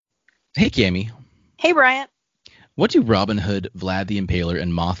Hey, Cammy. Hey, Bryant. What do Robin Hood, Vlad the Impaler,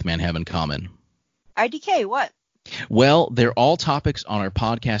 and Mothman have in common? IDK, what? Well, they're all topics on our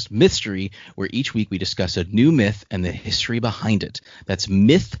podcast Mystery, where each week we discuss a new myth and the history behind it. That's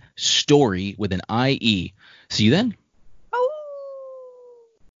Myth Story with an IE. See you then.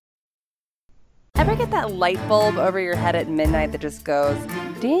 Ever get that light bulb over your head at midnight that just goes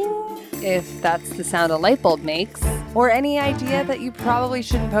ding? If that's the sound a light bulb makes. Or any idea that you probably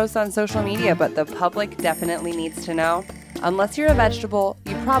shouldn't post on social media, but the public definitely needs to know? Unless you're a vegetable,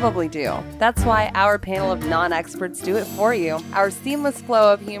 you probably do. That's why our panel of non-experts do it for you. Our seamless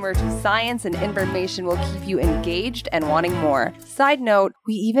flow of humor to science and information will keep you engaged and wanting more. Side note,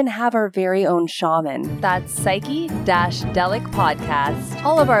 we even have our very own shaman. That's Psyche-Delic Podcast.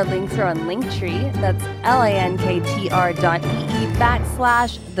 All of our links are on Linktree. That's linktr.ee/the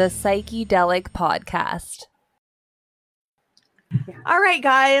Psyche-Delic Podcast. All right,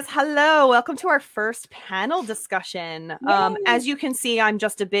 guys. Hello. Welcome to our first panel discussion. As you can see, I'm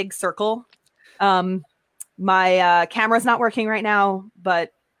just a big circle. My camera's not working right now,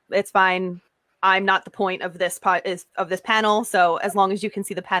 but it's fine. I'm not the point of this panel, so as long as you can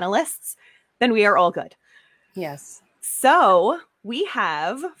see the panelists, then we are all good. Yes. So we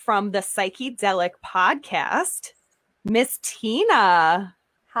have from the Psychedelic Podcast, Miss Tina.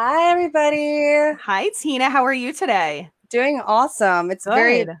 Hi, everybody. Hi, Tina. How are you today? Doing awesome. It's Good.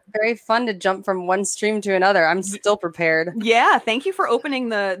 very, very fun to jump from one stream to another. I'm still prepared. Yeah, thank you for opening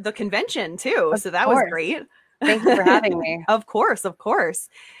the convention too. So that was great. Thank you for having me. Of course.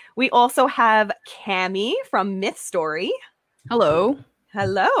 We also have Cammy from Myth Story. Hello.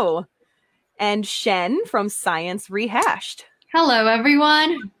 Hello. And Shen from Science Rehashed. Hello,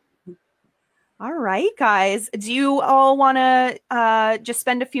 everyone. All right, guys. Do you all want to just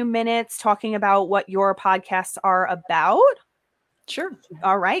spend a few minutes talking about what your podcasts are about? Sure.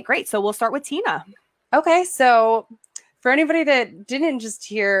 All right, great. So we'll start with Tina. Okay, so for anybody that didn't just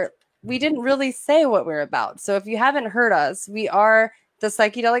hear, we didn't really say what we're about. So if you haven't heard us, we are the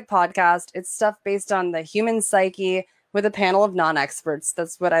Psychedelic Podcast. It's stuff based on the human psyche with a panel of non-experts.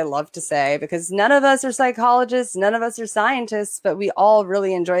 That's what I love to say, because none of us are psychologists, none of us are scientists, but we all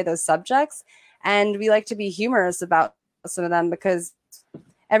really enjoy those subjects. And we like to be humorous about some of them because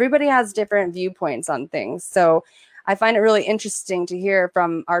everybody has different viewpoints on things. So I find it really interesting to hear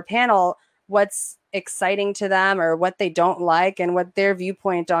from our panel what's exciting to them or what they don't like and what their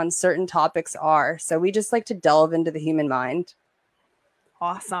viewpoint on certain topics are. So we just like to delve into the human mind.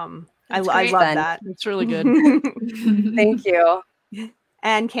 Awesome. That's I great. love that. It's really good. Thank you.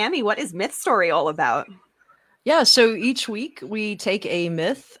 And Cammy, what is Myth Story all about? Yeah, so each week we take a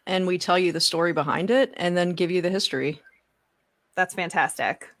myth and we tell you the story behind it and then give you the history. That's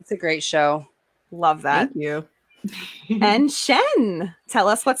fantastic. It's a great show. Love that. Thank you. And Shen, tell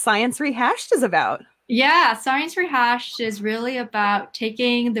us what Science Rehashed is about. Yeah, Science Rehashed is really about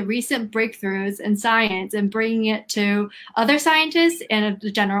taking the recent breakthroughs in science and bringing it to other scientists and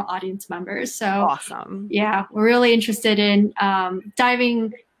the general audience members. So, awesome. Yeah, we're really interested in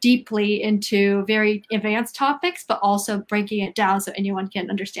diving deeply into very advanced topics, but also breaking it down so anyone can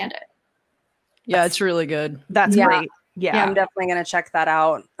understand it. Yeah, it's really good. That's great. Yeah, I'm definitely going to check that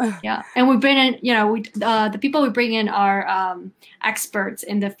out. Yeah, and we bring in, the people we bring in are experts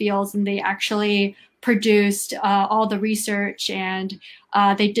in the fields, and they actually produced all the research, and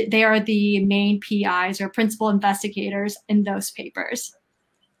they are the main PIs or principal investigators in those papers.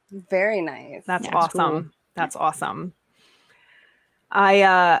 Very nice. That's Yeah, awesome. cool. That's awesome.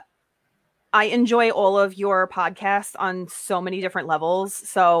 I enjoy all of your podcasts on so many different levels.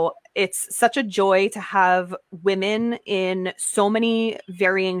 So it's such a joy to have women in so many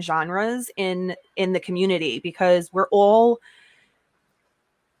varying genres in the community, because we all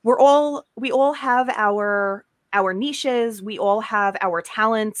have our niches, we all have our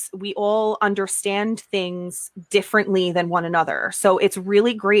talents, we all understand things differently than one another. So it's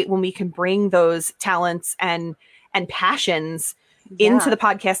really great when we can bring those talents and passions into the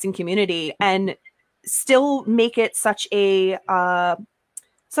podcasting community and still make it such a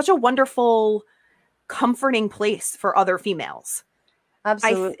wonderful, comforting place for other females.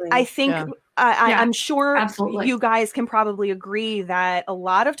 Absolutely. I think I'm sure absolutely. You guys can probably agree that a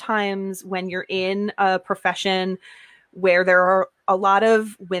lot of times when you're in a profession where there are a lot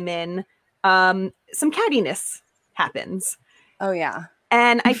of women, some cattiness happens. Oh, yeah.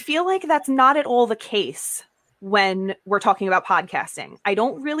 And I feel like that's not at all the case when we're talking about podcasting. I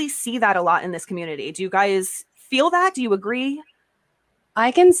don't really see that a lot in this community. Do you guys feel that? Do you agree? I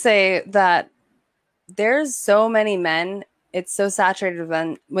can say that there's so many men it's so saturated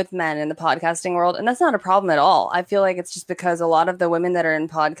with men in the podcasting world, and that's not a problem at all. I feel like it's just because a lot of the women that are in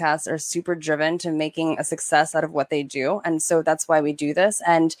podcasts are super driven to making a success out of what they do, and so that's why we do this.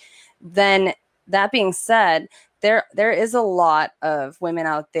 And then that being said, there is a lot of women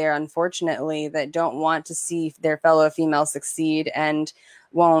out there, unfortunately, that don't want to see their fellow female succeed and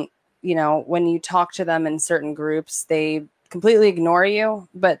won't, when you talk to them in certain groups, they completely ignore you.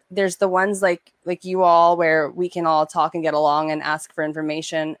 But there's the ones like you all, where we can all talk and get along and ask for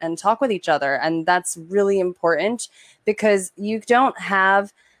information and talk with each other. And that's really important, because you can't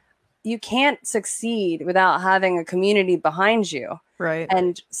succeed without having a community behind you. Right.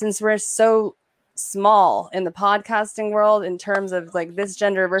 And since we're so small in the podcasting world in terms of like this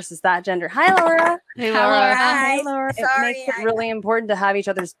gender versus that gender. Hi, Laura. Hey, Laura. Hi. Hey, Laura. It Sorry, makes it really important to have each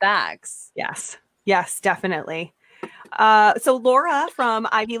other's backs. Yes, definitely. So Laura from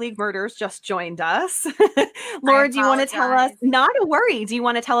Ivy League Murders just joined us. Laura, do you want to tell us? Not a worry. Do you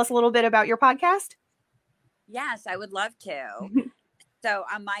want to tell us a little bit about your podcast? Yes, I would love to. So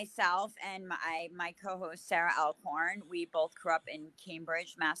myself and my co-host Sarah Alcorn, we both grew up in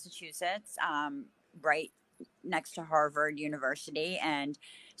Cambridge, Massachusetts, right next to Harvard University. And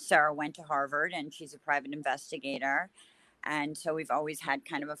Sarah went to Harvard, and she's a private investigator. And so we've always had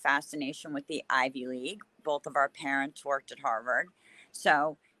kind of a fascination with the Ivy League. Both of our parents worked at Harvard.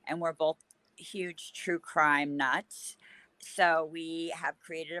 So, and we're both huge true crime nuts. So we have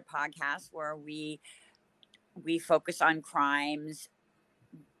created a podcast where we focus on crimes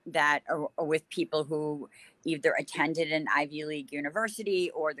that are with people who either attended an Ivy League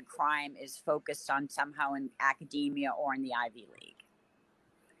university, or the crime is focused on somehow in academia or in the Ivy League.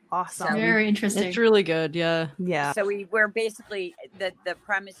 Awesome. So Very interesting. It's really good. Yeah. Yeah. So we're basically, the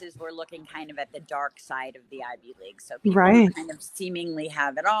premises, we're looking kind of at the dark side of the Ivy League. So people who kind of seemingly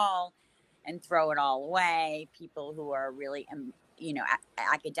have it all and throw it all away. People who are really,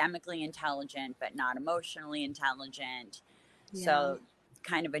 academically intelligent, but not emotionally intelligent. Yeah. So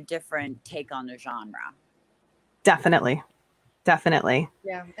kind of a different take on the genre. Definitely.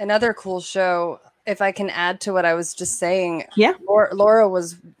 Yeah. Another cool show, if I can add to what I was just saying. Yeah. Laura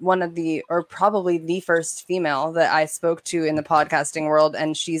was one of the, or probably the first female that I spoke to in the podcasting world.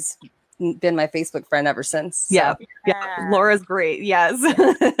 And she's been my Facebook friend ever since. So. Yeah. Laura's great. Yes.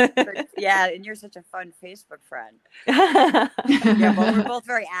 Yeah. And you're such a fun Facebook friend. Yeah. Well, we're both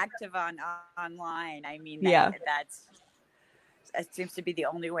very active online. I mean, it seems to be the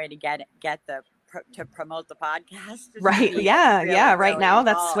only way to to promote the podcast. Right. Yeah. Right now,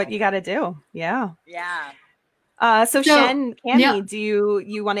 that's what you got to do. Yeah. Yeah. So Shen, Cami, do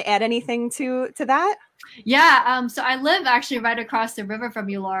you want to add anything to that? Yeah. So I live actually right across the river from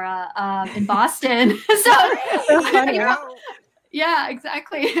you, Laura, in Boston. Yeah,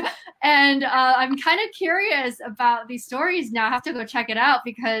 exactly. And I'm kind of curious about these stories now. I have to go check it out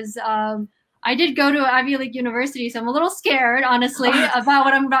because I did go to Ivy League University, so I'm a little scared, honestly, about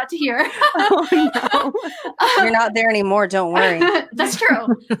what I'm about to hear. Oh, no. You're not there anymore. Don't worry. That's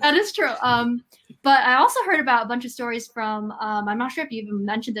true. That is true. But I also heard about a bunch of stories from, I'm not sure if you even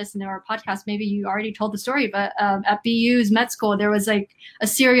mentioned this in our podcast. Maybe you already told the story, but at BU's med school, there was like a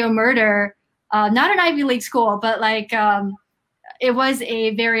serial murder, not an Ivy League school, but like it was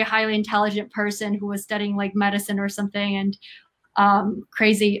a very highly intelligent person who was studying like medicine or something. And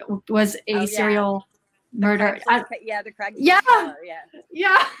crazy was a serial murder. The Craig. Yeah.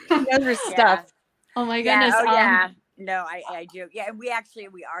 Other stuff. Oh my goodness. No, I do. Yeah, and we are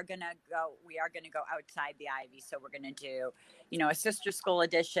gonna go outside the Ivy. So we're gonna do, a sister school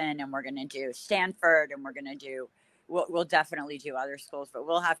edition, and we're gonna do Stanford, and we're gonna do. We'll definitely do other schools, but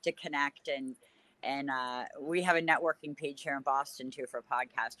we'll have to connect and we have a networking page here in Boston too for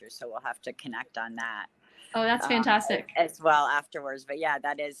podcasters, so we'll have to connect on that. Oh, that's fantastic. As well afterwards. But yeah,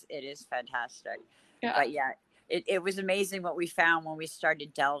 it is fantastic. Yeah. But yeah, it was amazing what we found when we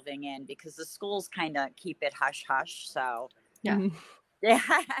started delving in, because the schools kind of keep it hush hush. So yeah. Yeah,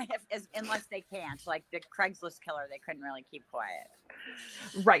 unless they can't. Like the Craigslist killer, they couldn't really keep quiet.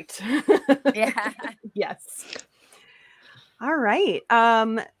 Right. Yeah. Yes. All right.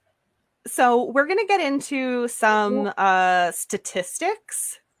 So we're going to get into some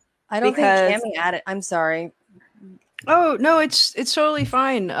statistics. I don't think Cami had it. I'm sorry. Oh, no, it's totally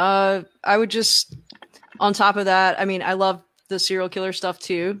fine. I would just, on top of that, I mean, I love the serial killer stuff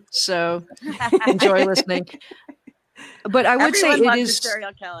too, so enjoy listening. But I would say it is a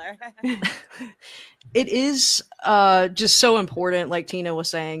serial killer. It is just so important, like Tina was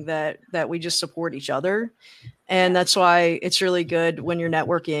saying, that we just support each other. And that's why it's really good when you're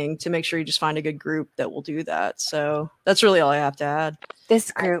networking to make sure you just find a good group that will do that. So that's really all I have to add.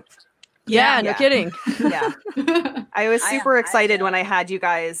 This group. Yeah, no Yeah. kidding. Yeah. I was super I excited feel- when I had you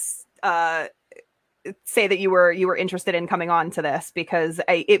guys say that you were interested in coming on to this, because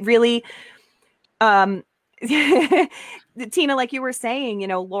it really Tina, like you were saying,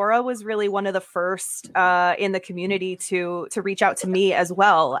 Laura was really one of the first in the community to reach out to me as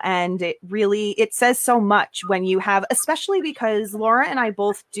well. And it says so much when you have, especially because Laura and I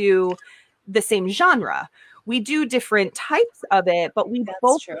both do the same genre. We do different types of it, but we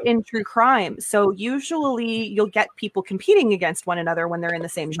both true. in true crime. So usually you'll get people competing against one another when they're in the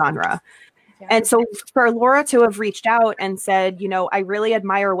same genre. Yeah. And so for Laura to have reached out and said, I really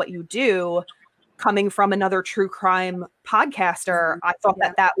admire what you do, coming from another true crime podcaster, I thought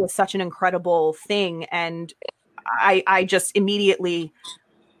that was such an incredible thing. And I just immediately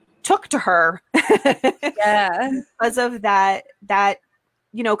took to her Yeah. because of that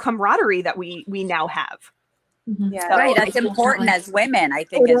camaraderie that we now have. Yeah. So Right, that's important as women. I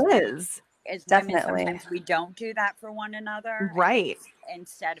think It as is. women, Definitely. sometimes we don't do that for one another. Right.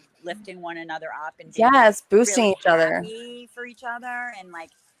 Instead of lifting one another up and Yes, boosting really each other. happy for each other, and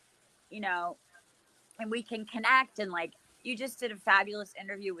and we can connect. And you just did a fabulous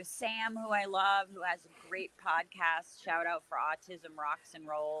interview with Sam, who I love, who has a great podcast. Shout out for Autism Rocks and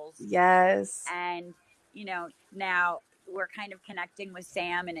Rolls. Yes. And now we're kind of connecting with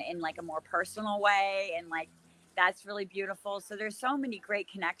Sam in a more personal way, and that's really beautiful. So there's so many great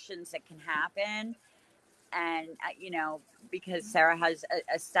connections that can happen. And because Sarah has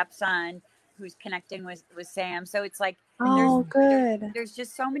a stepson who's connecting with Sam, so it's good. there's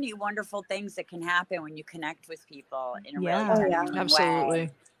just so many wonderful things that can happen when you connect with people in a Yeah. really Oh, yeah. genuine Absolutely.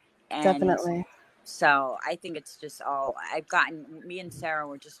 way. And Definitely. so I think it's just me and Sarah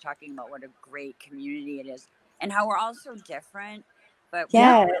were just talking about what a great community it is, and how we're all so different, but we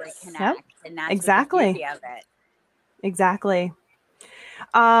all really Yes. connect. And that's Exactly. the beauty of it. Exactly.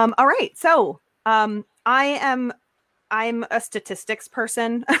 All right. So I'm a statistics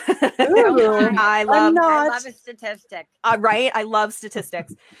person. I love I love a statistic. right. I love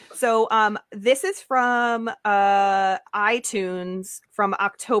statistics. So this is from iTunes from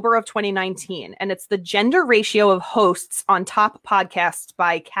October of 2019, and it's the gender ratio of hosts on top podcasts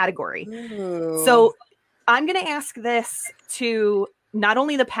by category. Ooh. So I'm going to ask this to not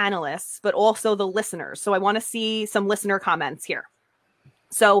only the panelists, but also the listeners. So I want to see some listener comments here.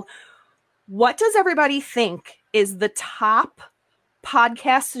 So what does everybody think is the top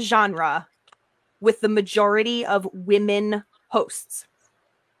podcast genre with the majority of women hosts?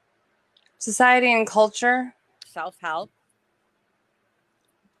 Society and culture. Self-help.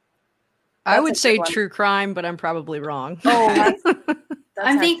 I That's would a say good one. true crime, but I'm probably wrong. Oh, that's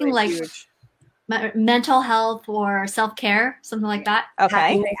I'm thinking actually like huge. mental health or self-care, something like that.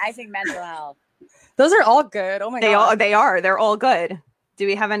 Okay. I think mental health. Those are all good. Oh my god. They're all good. Do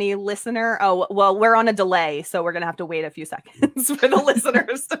we have any listener? Oh, well, we're on a delay, so we're going to have to wait a few seconds for the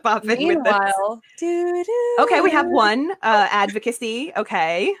listeners to pop in with this. Meanwhile, Okay, we have one advocacy.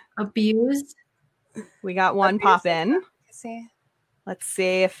 Okay. Abuse. We got one pop in. See. Let's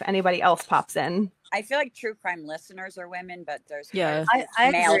see if anybody else pops in. I feel like true crime listeners are women, but there's Yeah. I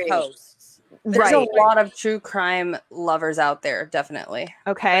male agree. hosts. There's Right. a lot of true crime lovers out there, definitely.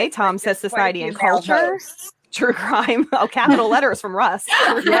 Okay. Tom says There's quite a society few and male culture. hosts. True crime. Oh, capital letters from Russ.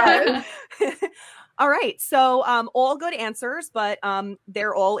 Yes. All right. So all good answers, but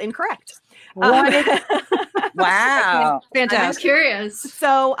they're all incorrect. Wow. I'm Fantastic. curious.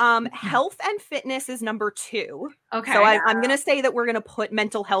 So health and fitness is number 2. Okay. So I'm going to say that we're going to put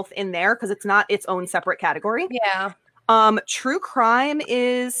mental health in there because it's not its own separate category. Yeah. True crime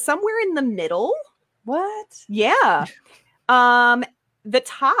is somewhere in the middle. What? Yeah. The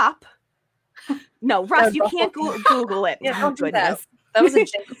top. No, Russ, you can't Google it. Yeah, Oh, don't do that. goodness. That was a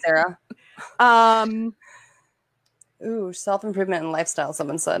jinx, Sarah. Um, Ooh, self-improvement and lifestyle,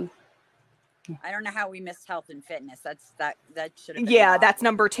 someone said. I don't know how we missed health and fitness. That should have been yeah, wrong. that's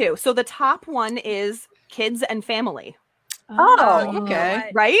number 2. So the top one is kids and family. Oh, You know okay. what?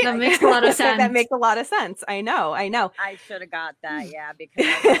 Right? That makes a lot of sense. That makes a lot of sense. I know. I should have got that, yeah, because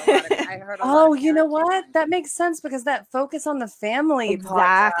I heard a lot Oh, of you know parenting. what? That makes sense because that focus on the family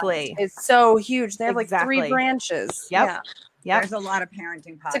Exactly. podcast is so huge. They have like Exactly. 3 branches. Yep. Yeah. Yep. There's a lot of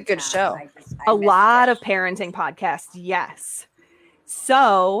parenting podcasts. It's a good show. I A missed lot it. of parenting podcasts. Yes.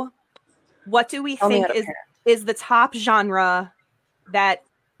 So what do we Tell me think how to is, parent. is the top genre that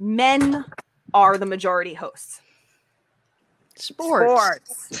men are the majority hosts?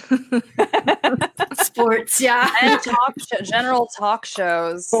 Sports. Sports. Yeah. And general talk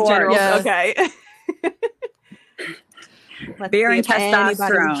shows. General, Yeah. okay. Let's Beer see and if anybody-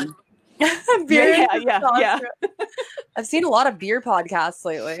 testosterone. Beer Yeah, and yeah, yeah. testosterone. I've seen a lot of beer podcasts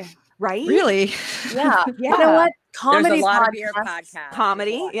lately. Right? Really? Yeah. Yeah. You know what? There's Comedy a lot of beer podcasts. podcasts.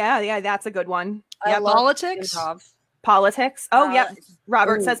 Comedy. Yeah, that's a good one. I Yep. love Politics? improv. Politics. Oh, yep.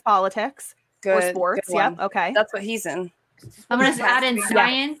 Robert Ooh. says politics. Good. Or sports. Good one. Yep. Okay. That's what he's in. I'm going to add in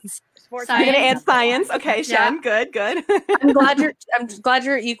science. Sports You're gonna add Science. science. Okay, Shen. Good. I'm glad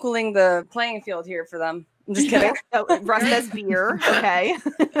you're equaling the playing field here for them. I'm just kidding. Oh, Russ says beer. Okay.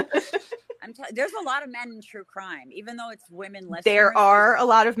 There's a lot of men in true crime, even though it's women listeners. There are a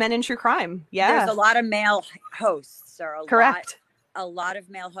lot of men in true crime. Yeah. There's a lot of male hosts. Correct. A lot of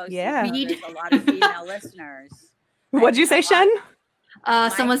male hosts. Yeah. There's a lot of female listeners. What'd you say, Shen?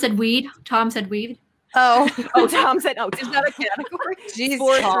 Someone said weed. Tom said weed. Oh, Tom said, is that a category? Jeez,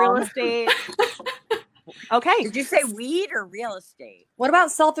 sports, Tom. real estate. Okay. Did you say weed or real estate? What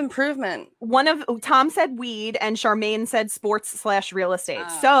about self-improvement? Tom said weed and Charmaine said sports/real estate.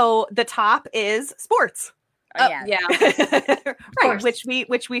 Oh. So the top is sports. Oh, yeah. Yeah. Right, which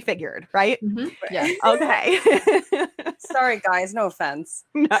we figured, right? Mhm. Yeah. Okay. Sorry, guys. No offense.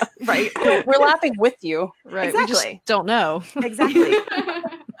 No, right. We're laughing with you. Right. We Exactly. just don't know. Exactly.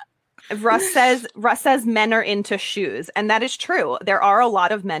 Russ says men are into shoes, and that is true. There are a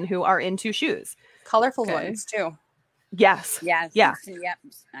lot of men who are into shoes. Colorful Okay. ones too. Yes. Yes. Yeah. Yep.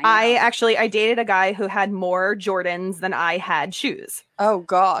 I dated a guy who had more Jordans than I had shoes. Oh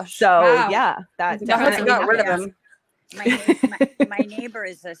gosh. So Wow. yeah, that I hope you definitely got rid of happens. him. my neighbor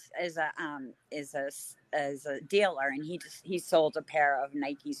is a dealer, and he sold a pair of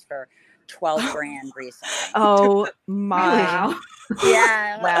Nikes for 12 grand recently. Oh my. Wow.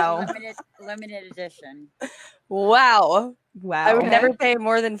 Yeah. Wow. Limited edition. Wow. Wow. I would never pay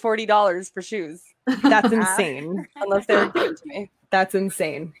more than $40 for shoes That's insane. unless they were given to me. That's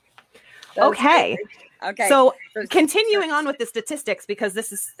insane. That is Okay. Okay. So continuing on with the statistics, because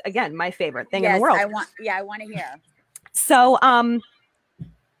this is again my favorite thing in the world. I want to hear. So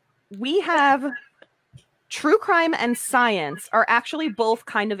we have true crime and science are actually both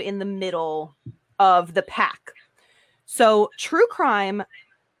kind of in the middle of the pack. So true crime,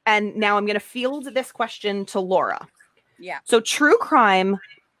 and now I'm going to field this question to Laura. Yeah. So true crime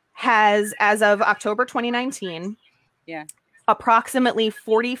has, as of October 2019, approximately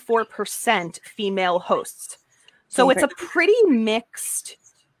 44% female hosts. So it's a pretty mixed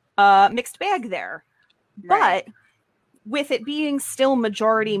bag there. Right. But with it being still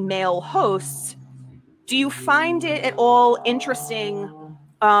majority male hosts, do you find it at all interesting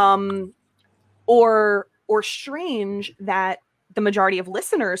or strange that the majority of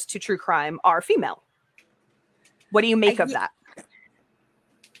listeners to true crime are female? What do you make of that?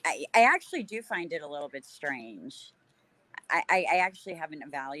 I actually do find it a little bit strange. I actually haven't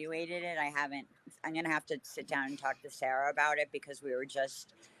evaluated it. I'm going to have to sit down and talk to Sarah about it, because we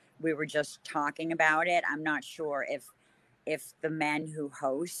were just talking about it. I'm not sure if the men who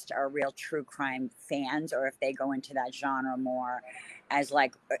host are real true crime fans, or if they go into that genre more as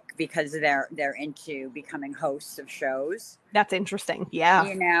like because they're into becoming hosts of shows. That's interesting. Yeah.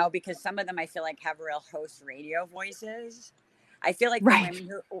 You know, because some of them I feel like have real host radio voices. I feel like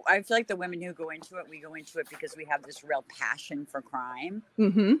the women who go into it, we go into it because we have this real passion for crime.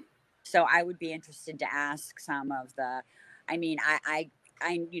 Mm-hmm. So I would be interested to ask some of the, I mean, I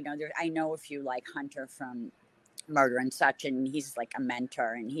know a few, like Hunter from Murder and Such, and he's like a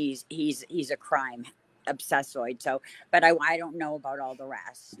mentor, and he's a crime obsessoid. So, but I don't know about all the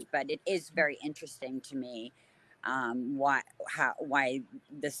rest, but it is very interesting to me why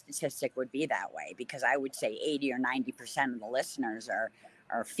the statistic would be that way, because I would say 80 or 90% of the listeners are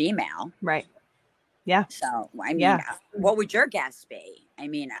female. Right. Yeah. So, I mean, what would your guess be? I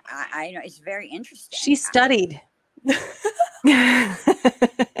mean, I know it's very interesting. She studied.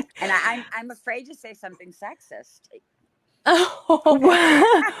 And I'm afraid to say something sexist. What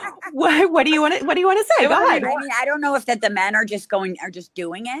do you want to say? Go ahead. I mean, I don't know if that the men are just doing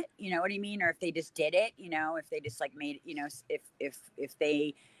it, you know what I mean? Or if they just did it, you know, if they just like made, you know, if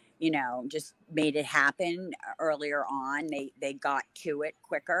they, you know, just made it happen earlier on, they got to it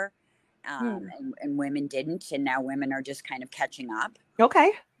quicker. And women didn't, and now women are just kind of catching up.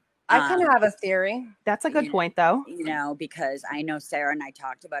 Okay. I kind of have a theory. That's a good point, though. You know, because I know Sarah and I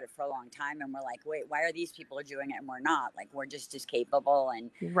talked about it for a long time, and we're like, wait, why are these people doing it and we're not? Like, we're just as capable, and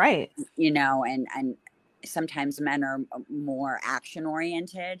right. You know, and sometimes men are more action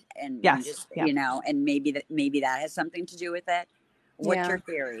oriented, and yes, you know, and maybe that has something to do with it. What's your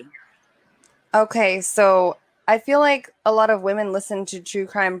theory? Okay, so I feel like a lot of women listen to true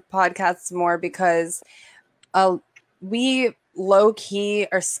crime podcasts more because we low key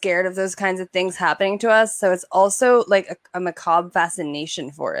are scared of those kinds of things happening to us. So it's also like a macabre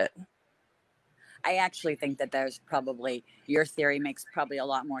fascination for it. I actually think that there's probably your theory makes probably a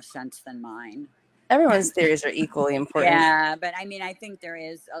lot more sense than mine. Everyone's theories are equally important. Yeah, but I mean, I think there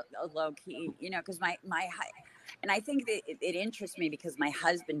is a low key, because and I think that it interests me because my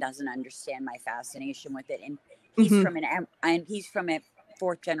husband doesn't understand my fascination with it, and he's Mhm. he's from a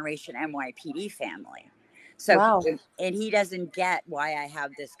fourth generation NYPD family, so Wow. and he doesn't get why I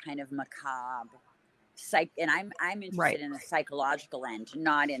have this kind of macabre and I'm interested Right. in the psychological end,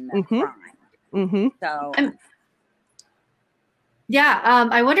 not in the Mhm. crime. Mm-hmm. So. Yeah,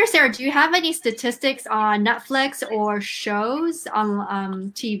 I wonder, Sarah, do you have any statistics on Netflix or shows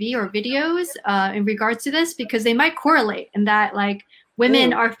on TV or videos in regards to this? Because they might correlate in that, like,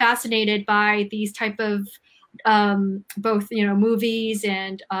 women are fascinated by these type of both, movies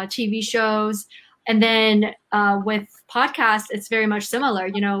and TV shows. And then with podcasts, it's very much similar.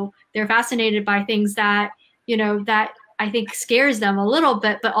 They're fascinated by things that, that I think scares them a little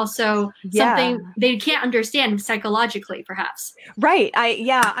bit, but also something they can't understand psychologically, perhaps. Right.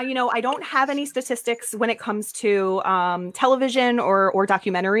 I don't have any statistics when it comes to television or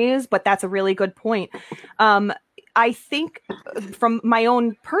documentaries, but that's a really good point. I think from my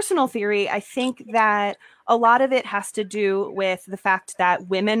own personal theory, I think that a lot of it has to do with the fact that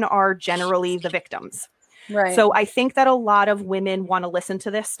women are generally the victims. Right. So I think that a lot of women want to listen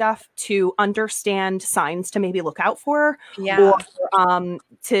to this stuff to understand signs to maybe look out for, or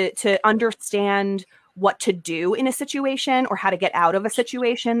to understand what to do in a situation or how to get out of a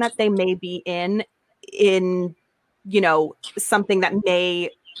situation that they may be in something that may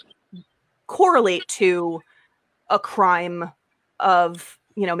correlate to a crime of,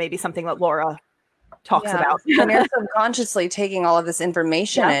 maybe something that Laura talks about. And you're subconsciously taking all of this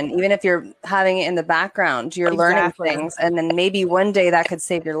information in, even if you're having it in the background, you're learning things, and then maybe one day that could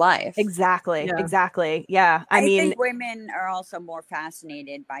save your life. Exactly. Yeah. I mean, think women are also more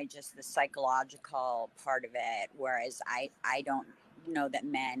fascinated by just the psychological part of it, whereas I don't know that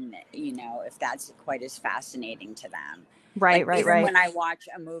men, if that's quite as fascinating to them. Right. When I watch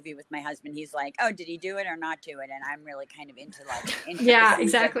a movie with my husband, he's like, "Oh, did he do it or not do it?" And I'm really kind of into yeah,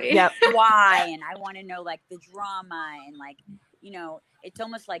 exactly. Why, and I want to know the drama and it's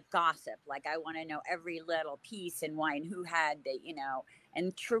almost like gossip. Like I want to know every little piece and why and who had the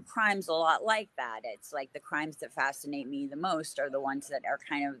And true crime's a lot like that. It's like the crimes that fascinate me the most are the ones that are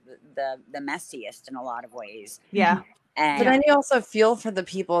kind of the messiest in a lot of ways. Yeah. But then you also feel for the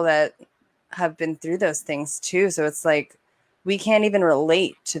people that have been through those things too. So it's like we can't even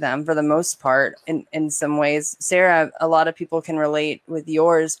relate to them for the most part in some ways. Sarah, a lot of people can relate with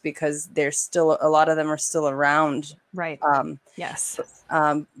yours because a lot of them are still around. Right. Yes.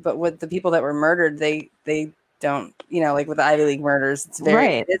 But with the people that were murdered, they don't, like with the Ivy League murders, it's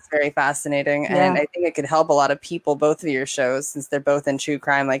very fascinating. Yeah. And I think it could help a lot of people, both of your shows, since they're both in true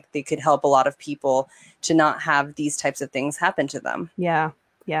crime, they could help a lot of people to not have these types of things happen to them. Yeah.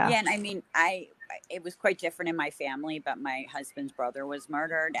 And I mean, it was quite different in my family, but my husband's brother was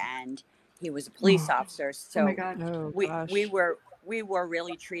murdered and he was a police officer. So we were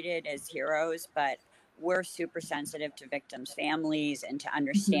really treated as heroes, but we're super sensitive to victims' families and to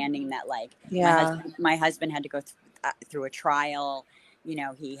understanding that my husband had to go through a trial. He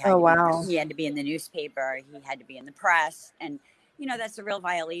had he had to be in the newspaper, he had to be in the press, and that's a real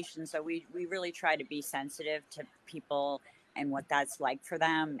violation. So we really try to be sensitive to people and what that's like for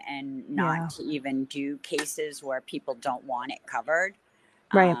them, and not to even do cases where people don't want it covered.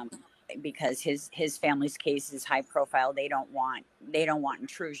 Right. Because his family's case is high profile. They don't want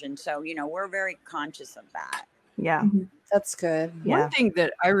intrusion. So, we're very conscious of that. Yeah. That's good. One thing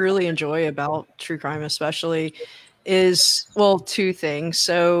that I really enjoy about true crime especially is, two things.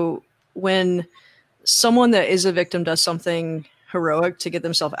 So when someone that is a victim does something heroic to get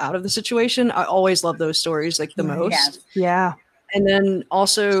themselves out of the situation, I always love those stories the most. Yes. Yeah. And then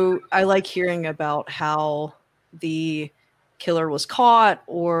also I like hearing about how the killer was caught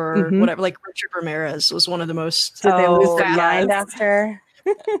or whatever. Like Richard Ramirez was one of the most. Did they lose their mind after?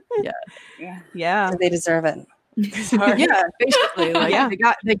 Yeah. Did they deserve it? Yeah, basically. They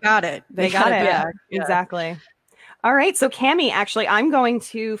got it. They got it back. Yeah. Exactly. All right. So Cammie, actually, I'm going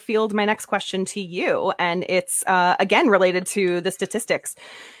to field my next question to you. And it's, again, related to the statistics.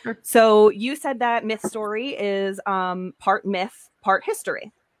 Sure. So you said that Myth Story is part myth, part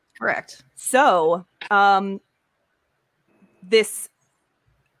history. Correct. So this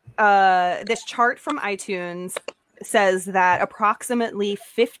chart from iTunes says that approximately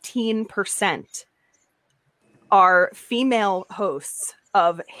 15% are female hosts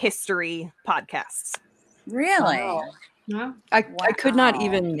of history podcasts. Really? Yeah. I could not Wow.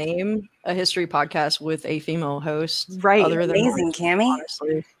 even name a history podcast with a female host. Right. Other than Amazing, Cammie.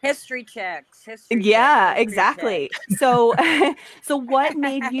 honestly. History chicks. History Yeah, chicks, history exactly. chicks. So, so what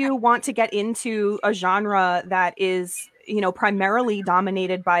made you want to get into a genre that is, primarily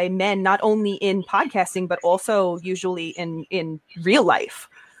dominated by men, not only in podcasting, but also usually in real life?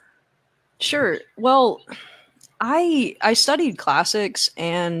 Sure. Well, I studied classics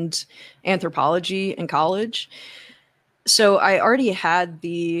and anthropology in college. So I already had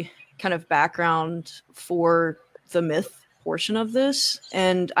the kind of background for the myth portion of this.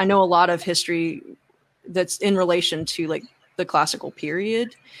 And I know a lot of history that's in relation to like the classical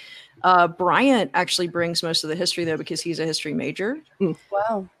period. Bryant actually brings most of the history though, because he's a history major.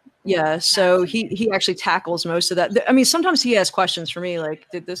 Wow. Yeah, so he actually tackles most of that. I mean, sometimes he has questions for me, like,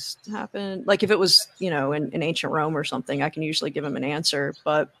 did this happen? Like, if it was, in ancient Rome or something, I can usually give him an answer.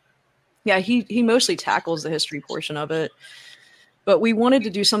 But yeah, he mostly tackles the history portion of it. But we wanted to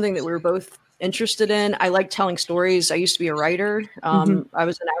do something that we were both interested in. I like telling stories. I used to be a writer. I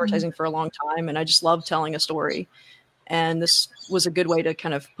was in advertising for a long time, and I just loved telling a story. And this was a good way to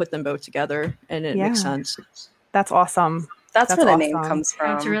kind of put them both together, and it makes sense. That's awesome. That's where the name awesome. comes from.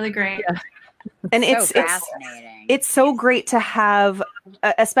 That's really great. Yeah. And So it's fascinating. it's so great to have,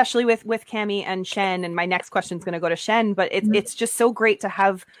 especially with Cammie and Shen. And my next question is going to go to Shen, but it's just so great to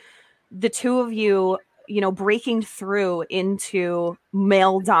have the two of you, breaking through into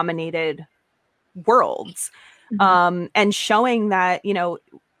male dominated worlds, and showing that,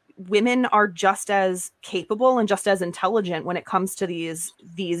 women are just as capable and just as intelligent when it comes to these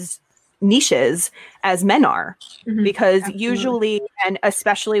niches as men are. Because Absolutely. usually, and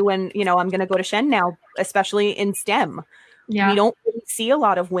especially when, I'm going to go to Shen now, especially in STEM, we don't really see a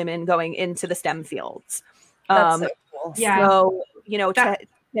lot of women going into the STEM fields. That's so cool. Yeah. So,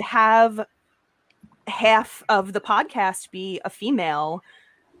 to have half of the podcast be a female,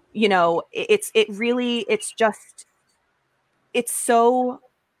 it's so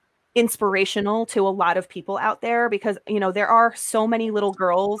inspirational to a lot of people out there, because there are so many little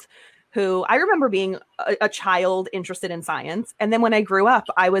girls who, I remember being a child interested in science, and then when I grew up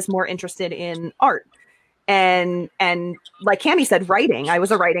I was more interested in art and like Cammie said, writing. I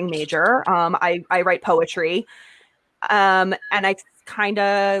was a writing major. I write poetry, and I kind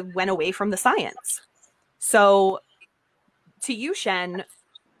of went away from the science. So to you, Shen,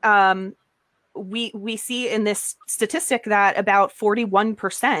 we see in this statistic that about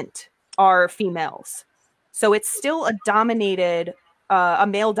 41% are females. So it's still a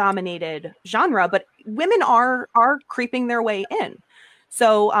male-dominated genre, but women are creeping their way in.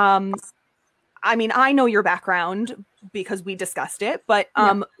 So, I mean, I know your background because we discussed it, but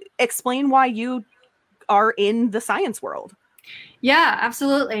explain why you are in the science world. Yeah,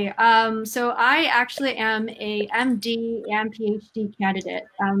 absolutely. So I actually am a MD and PhD candidate,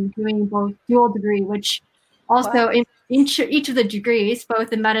 doing both dual degree, which also in each of the degrees,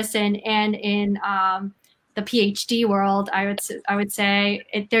 both in medicine and in the PhD world, I would say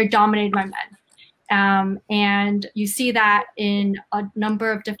they're dominated by men. And you see that in a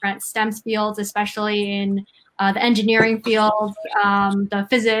number of different STEM fields, especially in the engineering field, the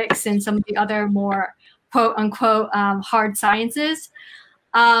physics, and some of the other more quote unquote hard sciences.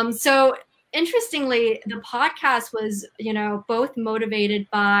 So interestingly, the podcast was, both motivated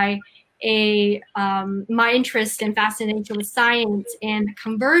by my interest and fascination with science and the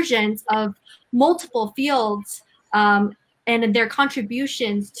convergence of multiple fields, and their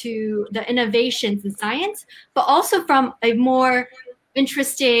contributions to the innovations in science, but also from a more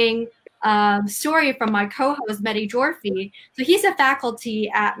interesting story from my co-host, Mehdi Jorfi. So he's a faculty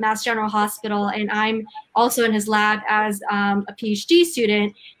at Mass General Hospital, and I'm also in his lab as a PhD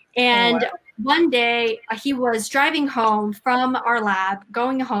student. And one day he was driving home from our lab,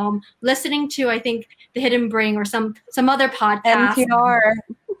 going home, listening to, I think, The Hidden Brain or some other podcast. NPR.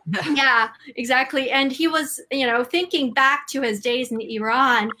 Yeah, exactly. And he was, thinking back to his days in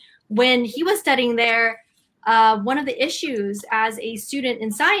Iran when he was studying there. One of the issues as a student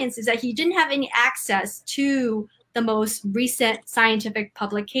in science is that he didn't have any access to the most recent scientific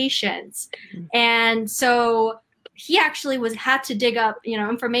publications. And so he actually had to dig up,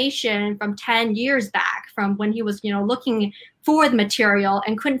 information from 10 years back from when he was, looking for the material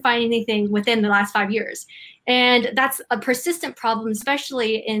and couldn't find anything within the last 5 years. And that's a persistent problem,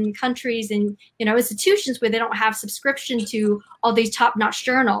 especially in countries and, institutions where they don't have subscription to all these top-notch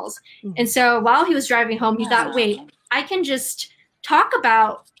journals. And so while he was driving home, he thought, wait, I can just talk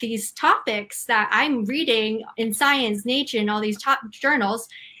about these topics that I'm reading in Science, Nature, and all these top journals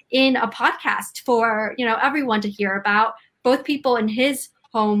in a podcast for, everyone to hear about, both people in his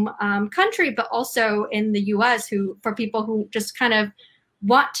home country, but also in the US, for people who just kind of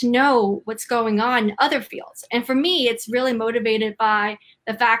want to know what's going on in other fields. And for me, it's really motivated by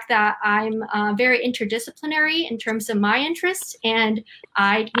the fact that I'm very interdisciplinary in terms of my interests, and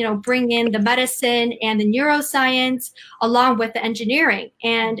I, bring in the medicine and the neuroscience along with the engineering.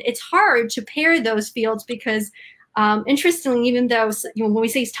 And it's hard to pair those fields because interestingly, even though when we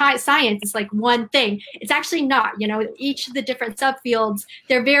say science, it's like one thing, it's actually not. Each of the different subfields,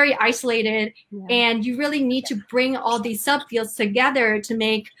 they're very isolated, and you really need to bring all these subfields together to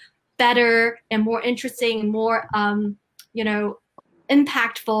make better and more interesting and more,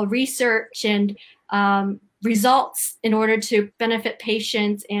 impactful research and results in order to benefit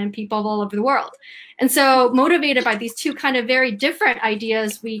patients and people all over the world. And so, motivated by these two kind of very different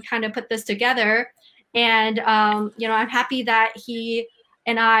ideas, we kind of put this together. And, I'm happy that he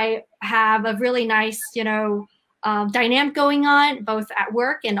and I have a really nice, dynamic going on, both at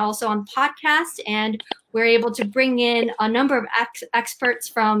work and also on podcast. And we're able to bring in a number of experts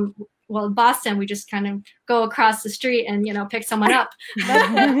from, Boston. We just kind of go across the street and, pick someone up,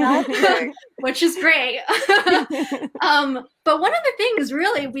 which is great. But one of the things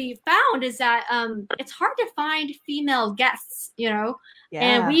really we found is that it's hard to find female guests,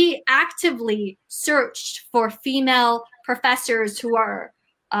 And we actively searched for female professors who are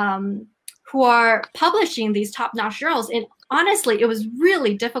publishing these top-notch journals. And honestly, it was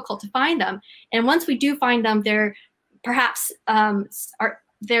really difficult to find them. And once we do find them, they're perhaps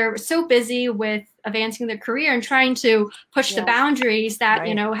they're so busy with advancing their career and trying to push the boundaries that,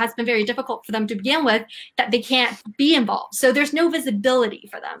 has been very difficult for them to begin with, that they can't be involved. So there's no visibility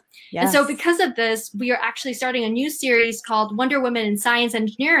for them. Yes. And so because of this, we are actually starting a new series called Wonder Women in Science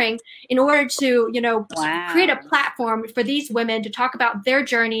Engineering in order to, create a platform for these women to talk about their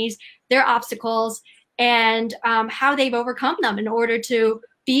journeys, their obstacles, and how they've overcome them in order to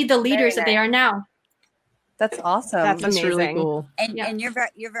be the leaders that they are now. That's awesome. That's amazing. Really cool. And you're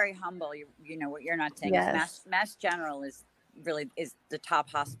very humble. You know what you're not saying. Yes. Mass General is the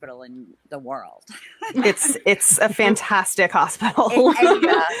top hospital in the world. It's a fantastic hospital.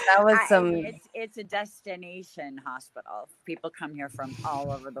 That was It's a destination hospital. People come here from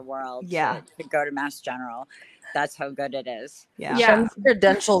all over the world. Yeah. To go to Mass General. That's how good it is. Yeah.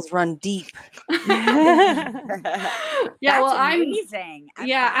 Credentials run deep. I'm amazing.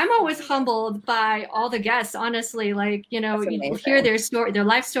 I'm always humbled by all the guests. Honestly, you hear their story, their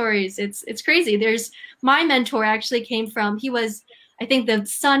life stories. It's crazy. My mentor actually came from. He was, I think, the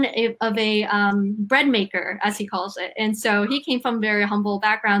son of a bread maker, as he calls it, and so he came from very humble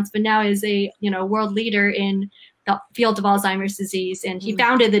backgrounds, but now is a world leader in the field of Alzheimer's disease, and he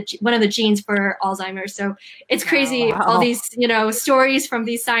founded one of the genes for Alzheimer's. So it's crazy, all these stories from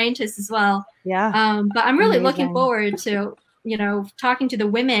these scientists as well. Yeah. But I'm really looking forward to talking to the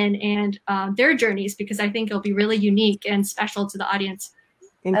women and their journeys, because I think it'll be really unique and special to the audience.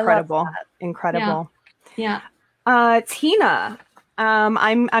 Incredible. Yeah. Tina,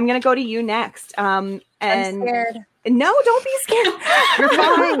 I'm gonna go to you next. And I'm scared. No, don't be scared. You're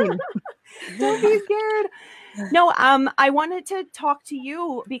fine. Don't be scared. No, I wanted to talk to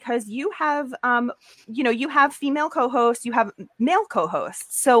you because you have, you have female co-hosts, you have male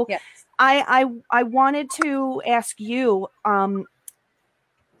co-hosts. So yes. I wanted to ask you,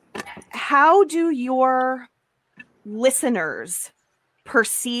 how do your listeners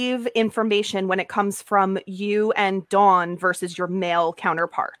perceive information when it comes from you and Dawn versus your male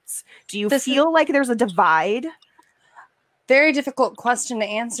counterparts? Do you feel like there's a divide? Very difficult question to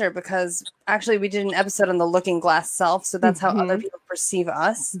answer, because actually we did an episode on the looking glass self. So that's how other people perceive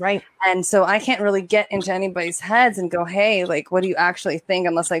us. Right. And so I can't really get into anybody's heads and go, hey, what do you actually think?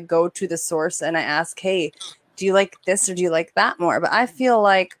 Unless I go to the source and I ask, hey, do you like this or do you like that more? But I feel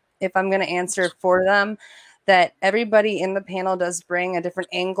like if I'm going to answer for them, that everybody in the panel does bring a different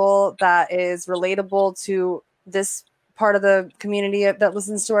angle that is relatable to this part of the community that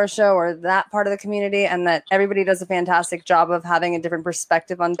listens to our show, or that part of the community, and that everybody does a fantastic job of having a different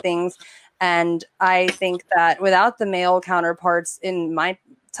perspective on things. And I think that without the male counterparts in my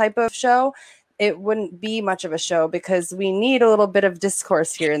type of show, it wouldn't be much of a show, because we need a little bit of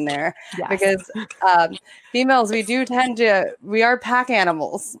discourse here and there. Yes. Because females, we are pack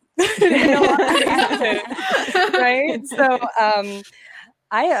animals. Right? So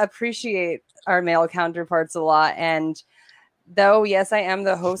I appreciate our male counterparts a lot. And though, yes, I am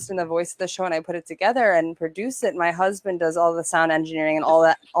the host and the voice of the show, and I put it together and produce it, my husband does all the sound engineering and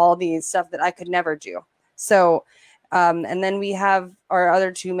all the stuff that I could never do. So, and then we have our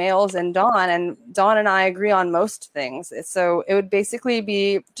other two males and Dawn and I agree on most things. So it would basically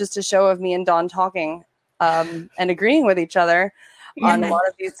be just a show of me and Dawn talking and agreeing with each other. on a lot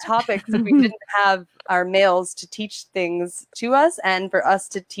of these topics if we didn't have our males to teach things to us and for us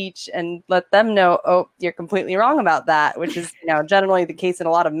to teach and let them know, oh, you're completely wrong about that, which is, you know, generally the case in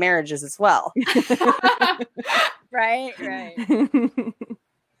a lot of marriages as well. Right.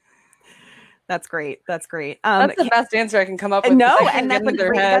 That's great. That's great. That's the best answer I can come up with. No, I can't and get that's into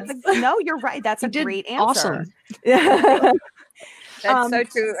their heads. no, you're right. That's a great answer. Awesome. That's so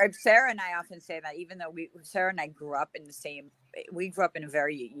true. Sarah and I often say that, even though Sarah and I grew up in we grew up in a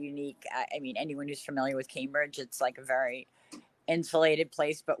very unique, I mean, anyone who's familiar with Cambridge, it's like a very insulated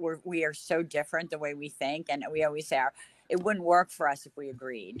place, but we are so different the way we think. And we always say it wouldn't work for us if we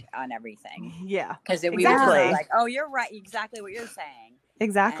agreed on everything. Yeah. Because we would Exactly. just be like, oh, you're right. Exactly what you're saying.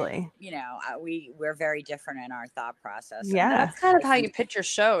 Exactly. And, you know, we're very different in our thought process. Yeah. That's kind of how you pitch your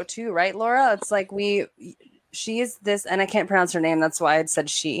show too, right, Laura? It's like she is this, and I can't pronounce her name. That's why I said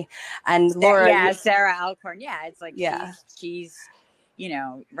she. And Laura, Sarah Alcorn. Yeah, it's like yeah, she's, you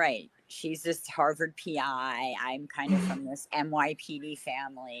know, right. She's this Harvard PI. I'm kind of from this NYPD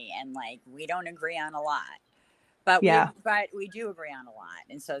family, and like we don't agree on a lot, but we do agree on a lot.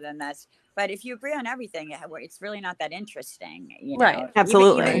 And so then but if you agree on everything, it's really not that interesting, you know? Right?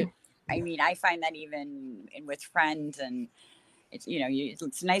 Absolutely. I mean, I find that even with friends, and it's, you know,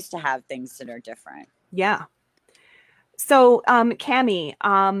 it's nice to have things that are different. Yeah. So,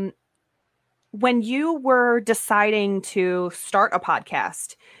 Cami, when you were deciding to start a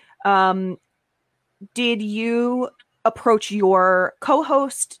podcast, did you approach your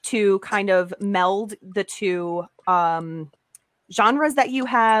co-host to kind of meld the two genres that you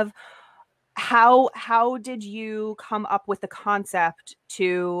have? How did you come up with the concept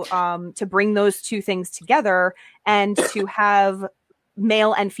to bring those two things together and to have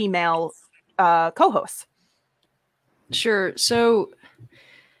male and female co-hosts? Sure. So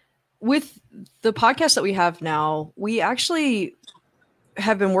with the podcast that we have now, we actually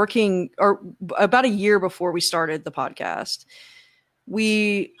have been working, or about a year before we started the podcast,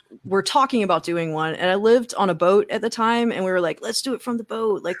 we were talking about doing one, and I lived on a boat at the time, and we were like, let's do it from the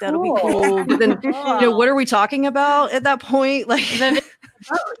boat. Like, that'll be cool. But then, you know, what are we talking about at that point? Like,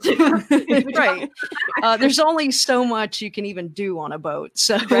 right. There's only so much you can even do on a boat.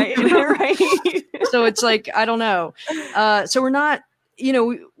 So, right. So it's like, I don't know. So we're not, you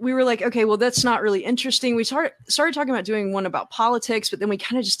know, we were like, okay, well, that's not really interesting. We started talking about doing one about politics, but then we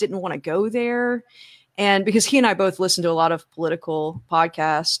kind of just didn't want to go there. And because he and I both listen to a lot of political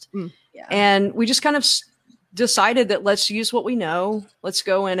podcasts, and we just kind of decided that let's use what we know. Let's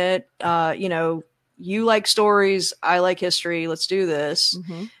go in it. You know, you like stories, I like history. Let's do this.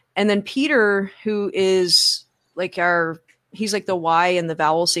 Mm-hmm. And then Peter, who is like he's like the Y in the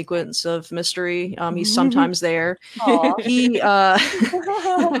vowel sequence of mystery. He's sometimes there. He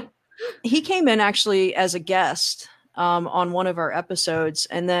came in actually as a guest on one of our episodes,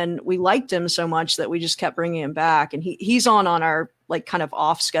 and then we liked him so much that we just kept bringing him back. And he's on our like kind of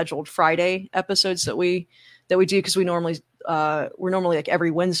off scheduled Friday episodes that we do, because we're normally like every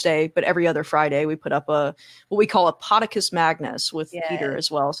Wednesday, but every other Friday we put up what we call a Podicus Magnus with Peter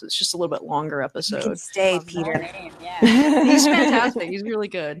as well. So it's just a little bit longer episode. You can stay, Peter. He's fantastic. He's really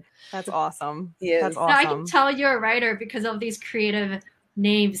good. That's awesome. That's awesome. Now I can tell you're a writer because of these creative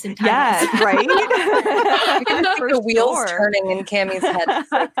names and titles. Yes, right? The wheels turning in Cammie's head.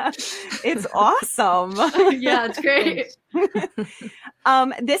 It's awesome. Yeah, it's great.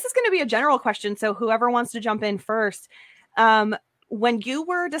 This is going to be a general question, so whoever wants to jump in first. When you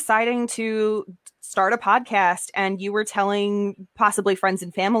were deciding to start a podcast and you were telling possibly friends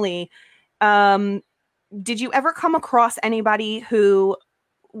and family, did you ever come across anybody who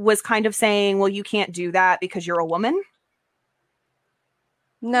was kind of saying, well, you can't do that because you're a woman?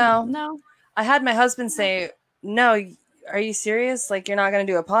 No. I had my husband say, no, are you serious? Like, you're not going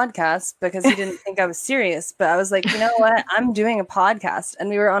to do a podcast, because he didn't think I was serious. But I was like, you know what? I'm doing a podcast. And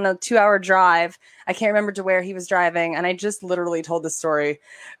we were on a 2-hour drive. I can't remember to where he was driving. And I just literally told the story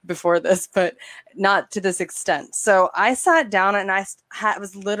before this, but not to this extent. So I sat down and I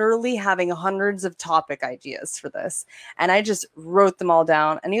was literally having hundreds of topic ideas for this. And I just wrote them all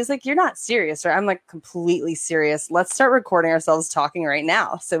down. And he was like, you're not serious, right? I'm like, completely serious. Let's start recording ourselves talking right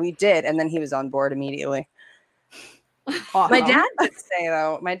now. So we did. And then he was on board immediately. Awesome. My dad would say,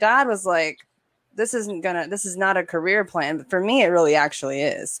 though, my dad was like, this is not a career plan, but for me it really actually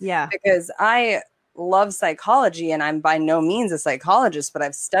is. Yeah, because I love psychology, and I'm by no means a psychologist, but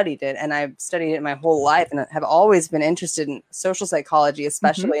I've studied it, and I've studied it my whole life, and have always been interested in social psychology,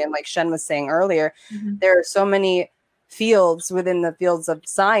 especially. And like Shen was saying earlier, there are so many fields within the fields of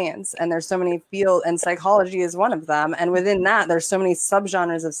science, and there's so many fields, and psychology is one of them, and within that there's so many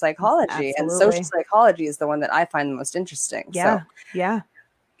subgenres of psychology. And social psychology is the one that I find the most interesting. Yeah.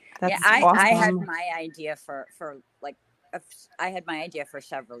 That's I had awesome. my idea for like I had my idea for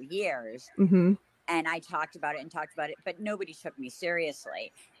several years, Mm-hmm. and I talked about it, but nobody took me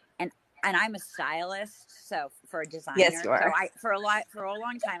seriously. And I'm a stylist, so for a designer. Yes, you are. So for a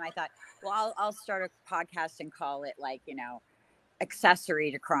long time I thought, well, I'll start a podcast and call it like,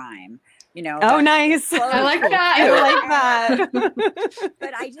 accessory to crime. Oh, nice. I like that. I like that.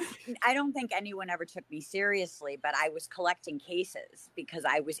 But I don't think anyone ever took me seriously, but I was collecting cases because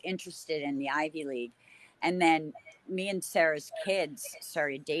I was interested in the Ivy League. And then me and Sarah's kids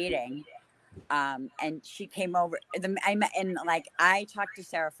started dating. And she came over I talked to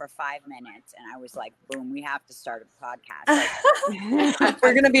Sarah for 5 minutes and I was like, boom, we have to start a podcast. Like,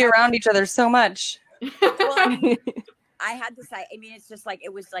 We're going to be around each other so much. well, I had this, it's just like,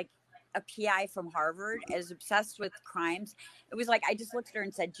 it was like a PI from Harvard is obsessed with crimes. It was like, I just looked at her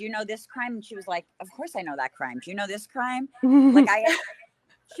and said, do you know this crime? And she was like, of course I know that crime. Do you know this crime? Like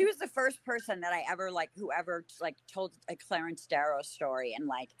she was the first person that I ever whoever told a Clarence Darrow story. And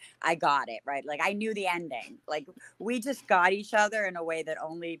I got it, right? Like I knew the ending. Like we just got each other in a way that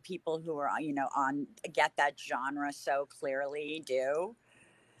only people who are, get that genre so clearly do.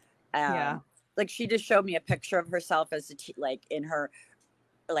 Yeah. Like she just showed me a picture of herself as in her,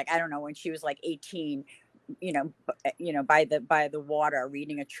 I don't know, when she was 18, by the water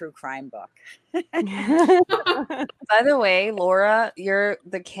reading a true crime book. By the way, Laura,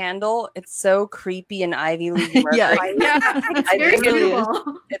 the candle, it's so creepy and Ivy League Mercury. It's very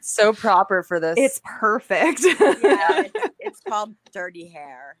beautiful. It's so proper for this. It's perfect. Yeah, it's called Dirty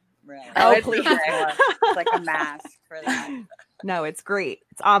Hair. Really. Oh, It's please. It's like a mask for that. No, it's great.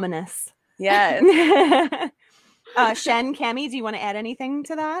 It's ominous. Yeah. Shen, Cammie, do you want to add anything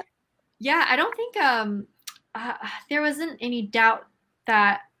to that? Yeah, I don't think there wasn't any doubt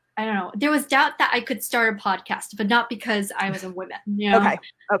that, I don't know, there was doubt that I could start a podcast, but not because I was a woman, Okay.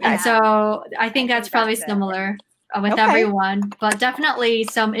 And so I think that's probably that's it. similar with Okay. everyone, but definitely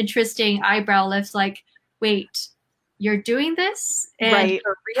some interesting eyebrow lifts like, wait, you're doing this? And Right.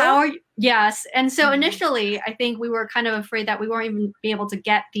 how are you? Yes. And so initially, I think we were kind of afraid that we weren't even be able to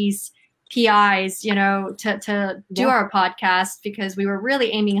get these PIs, to do our podcast because we were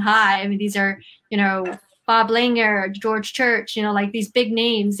really aiming high. I mean, these are, Bob Langer, George Church, these big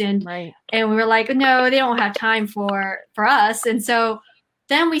names. And we were like, no, they don't have time for us. And so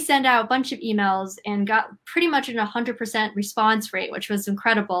then we sent out a bunch of emails and got pretty much an 100% response rate, which was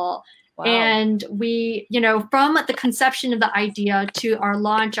incredible. Wow. And we, from the conception of the idea to our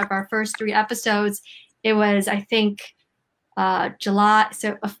launch of our first 3 episodes, it was, I think, July,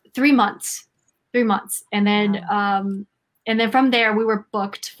 so 3 months, and then from there we were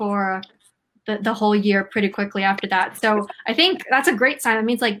booked for the whole year pretty quickly after that. So I think that's a great sign. It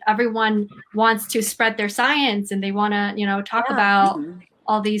means everyone wants to spread their science and they want to talk about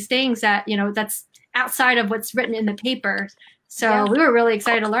all these things that that's outside of what's written in the paper. So we were really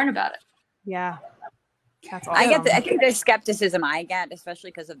excited to learn about it. Yeah. That's awesome. I think the skepticism I get,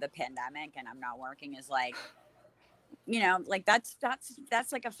 especially because of the pandemic and I'm not working, is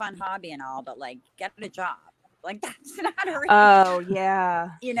that's like a fun hobby and all, but get a job. That's not a real, Oh, yeah.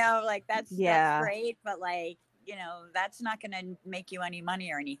 that's great, but that's not going to make you any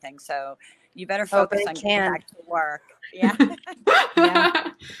money or anything. So you better focus on getting back to work. Yeah.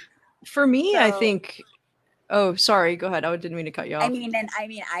 Yeah. For me, I think. Oh, sorry. Go ahead. I didn't mean to cut you off.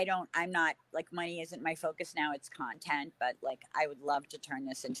 I'm not money isn't my focus now. It's content, but I would love to turn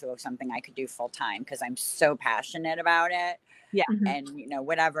this into something I could do full time because I'm so passionate about it. Yeah. And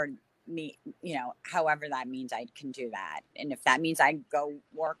whatever however that means, I can do that. And if that means I go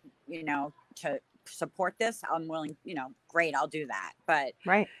work, to support this, I'm willing, great, I'll do that. But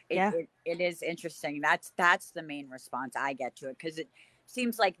it is interesting. That's the main response I get to it because it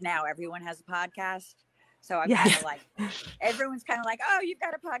seems like now everyone has a podcast. So I'm kind of everyone's kind of oh, you've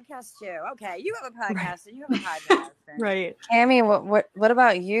got a podcast too. Okay, you have a podcast and you have a podcast. Right. Cammie, what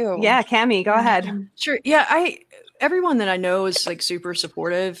about you? Yeah, Cammie, go ahead. Sure. Yeah, everyone that I know is super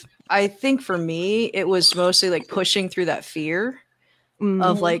supportive. I think for me, it was mostly pushing through that fear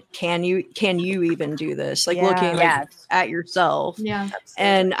of can you even do this? Looking at yourself. Yeah.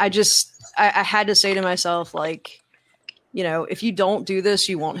 And I had to say to myself, if you don't do this,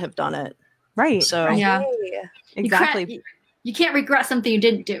 you won't have done it. Right. So yeah, exactly. You can't regret something you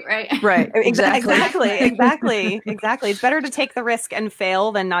didn't do, right? Right. Exactly. It's better to take the risk and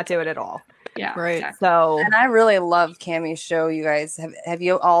fail than not do it at all. Yeah. Right. Exactly. So, And I really love Cammy's show. You guys have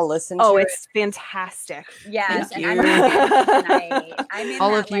you all listened to it? it's fantastic. Yes, Thank and you. I'm on it tonight. I'm in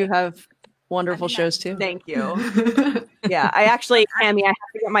All that, of you like, have wonderful I'm in that shows too. Thank you. Yeah, I actually, Cammy, I have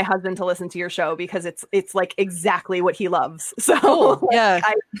to get my husband to listen to your show because it's like exactly what he loves. So Cool. Yeah.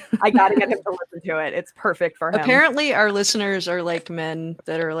 I got to get him to listen to it. It's perfect for him. Apparently, our listeners are like men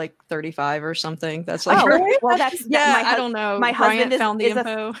that are like 35 or something. That's like, Well, that's yeah, my I don't know. my Bryant husband found the is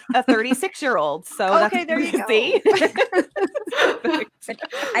info. a 36-year-old. So Okay, that's there you go. see? But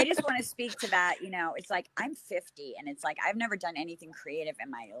I just want to speak to that. It's like I'm 50, and it's like I've never done anything creative in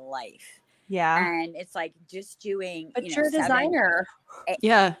my life. Yeah. And it's like just doing. But you're a designer.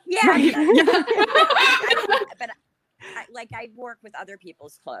 Yeah. Yeah. Right. But I work with other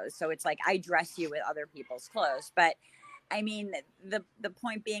people's clothes, so it's like I dress you with other people's clothes. But I mean, the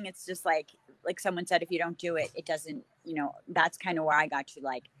point being, it's just like someone said, if you don't do it, it doesn't. That's kind of where I got to.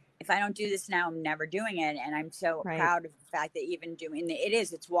 Like, if I don't do this now, I'm never doing it, and I'm so proud of the fact that even doing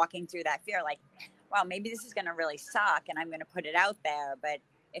it's walking through that fear. Like, wow, maybe this is going to really suck, and I'm going to put it out there, but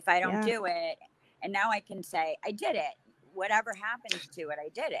if I don't do it, and now I can say I did it. Whatever happens to it, I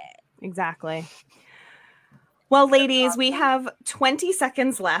did it. Exactly. Well, ladies, we have 20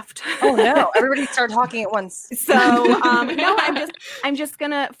 seconds left. Oh no! Everybody start talking at once. So no, I'm just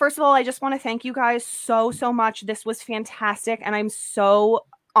gonna. First of all, I just want to thank you guys so much. This was fantastic, and I'm so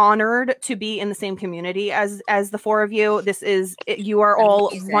honored to be in the same community as the four of you. You are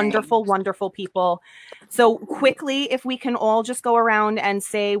all wonderful people. So quickly, if we can all just go around and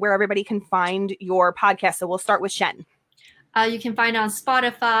say where everybody can find your podcast. So we'll start with Shen. You can find on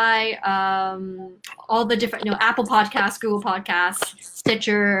Spotify, all the different, Apple Podcasts, Google Podcasts,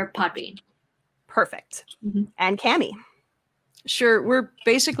 Stitcher, Podbean. Perfect. Mm-hmm. And Cammy. Sure. We're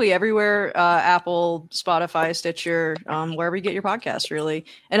basically everywhere, Apple, Spotify, Stitcher, wherever you get your podcasts, really.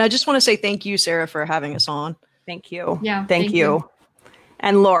 And I just want to say thank you, Sarah, for having us on. Thank you. Yeah. Thank you.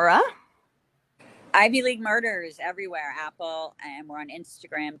 And Laura. Ivy League Murders everywhere, Apple, and we're on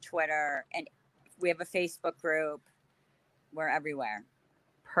Instagram, Twitter, and we have a Facebook group. We're everywhere.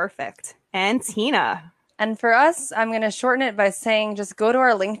 Perfect. And Tina. And for us, I'm going to shorten it by saying just go to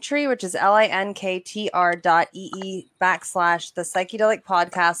our link tree, which is linktr.ee/the psychedelic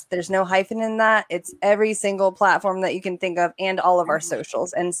podcast. There's no hyphen in that. It's every single platform that you can think of and all of our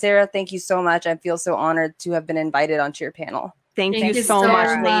socials. And Sarah, thank you so much. I feel so honored to have been invited onto your panel. Thank you so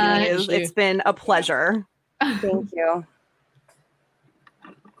much, ladies. It's been a pleasure. Thank you.